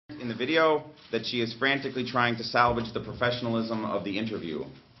In the video that she is frantically trying to salvage the professionalism of the interview.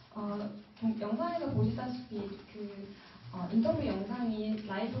 영상에서 보시다시피 인터뷰 영상이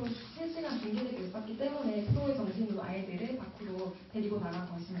라이브로 실시간 중계되고 있었기 때문에 프로의 정신으로 아이들을 밖으로 데리고 나간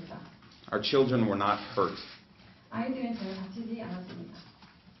것입니다. Our children were not hurt. 아이들은 전혀 다치지 않았습니다.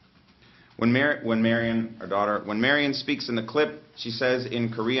 When Marion, our daughter, when Marion speaks in the clip, she says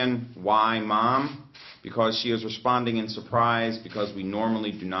in Korean, "Why, Mom?" Because she is responding in surprise because we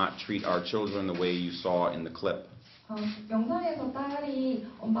normally do not treat our children the way you saw in the clip. 영상에서 딸이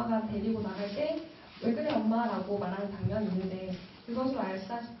엄마가 데리고 나갈 때 왜 그래 엄마라고 말하는 장면이 있는데 그것으로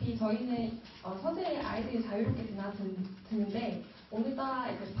아시다시피 저희는 서재에 아이들이 자유롭게 드는데 오늘따라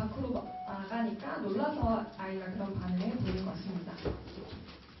이렇게 밖으로 나가니까 놀라서 아이가 그런 반응을 보이는 것 같습니다.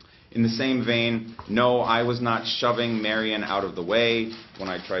 In the same vein, no, I was not shoving Marion out of the way when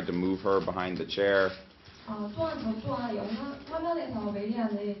I tried to move her behind the chair. 또한 저 또한 영상 화면에서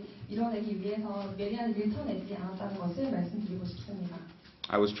메리안을 밀어내기 위해서 메리안을 밀쳐내지 않았다는 것을 말씀드리고 싶습니다.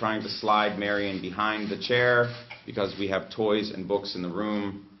 I was trying to slide Marion behind the chair because we have toys and books in the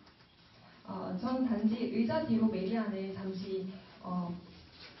room. 저는 단지 의자 뒤로 메리안을 잠시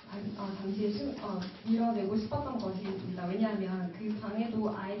밀어내고 싶었던 것입니다. 왜냐하면 그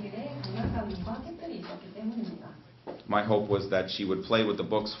방에도 아이들의 장난감과 책들이 있었기 때문입니다. My hope was that she would play with the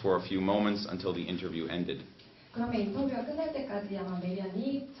books for a few moments until the interview ended. 그러면 인터뷰가 끝날 때까지 아마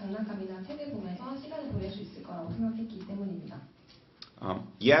메리안이 장난감이나 책을 보면서 시간을 보낼 수 있을 거라고 생각했기 때문입니다.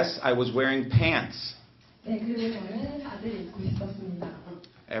 Yes, I was wearing pants. 네, 그리고 저는 바지를 입고 있었습니다.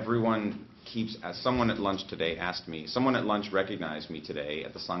 Everyone keeps, someone at lunch today asked me, someone at lunch recognized me today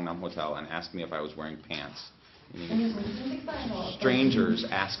at the Sangnam Hotel and asked me if I was wearing pants. Strangers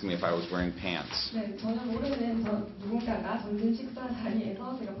asked me if I was wearing pants. 네, 전혀 모르는 누군가가 점심 식사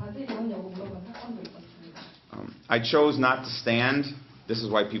자리에서 제가 바지를 입었냐고 물어본 사건도 있었습니다. I chose not to stand. This is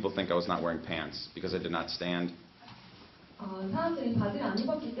why people think I was not wearing pants, because I did not stand. 사람들이 바지를 안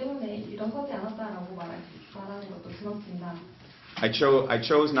입었기 때문에 일어서지 않았다라고 말하는 것도 들었습니다. I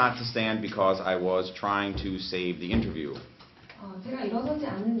chose not to stand because I was trying to save the interview. 제가 일어서지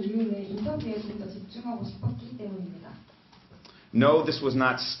않는 이유는 인터뷰에 좀 더 집중하고 싶었기 때문입니다. No, this was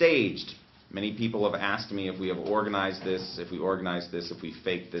not staged. Many people have asked me if we have organized this, if we organized this, if we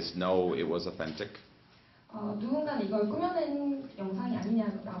faked this. No, it was authentic. 누군가는 이걸 꾸며낸 영상이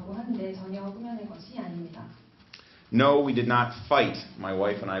아니냐라고 하는데 전혀 꾸며낸 것이 아닙니다. No, we did not fight. My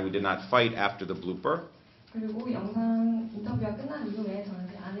wife and I, we did not fight after the blooper. 그리고 영상 인터뷰가 끝난 이후에 저는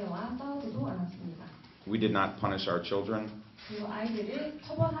제 아내와 싸우지도 않았습니다. We did not punish our children. 그리고 아이들을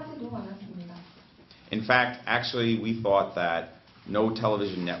처벌하지도 않았습니다. In fact, actually, we thought that no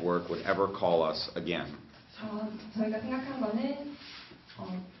television network would ever call us again. 저희가 생각한 거는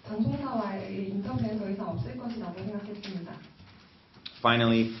방송사와의 인터뷰는 더 이상 없을 것이라고 생각했습니다.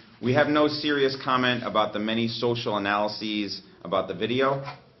 Finally, we have no serious comment about the many social analyses about the video.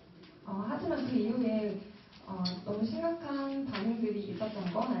 하지만 그 이후에 너무 심각한 반응들이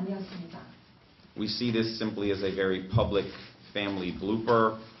있었던 건 아니었습니다. We see this simply as a very public family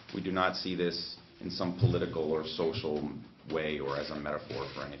blooper. We do not see this in some political or social way or as a metaphor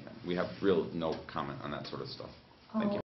for anything. We have no comment on that sort of stuff. Thank you.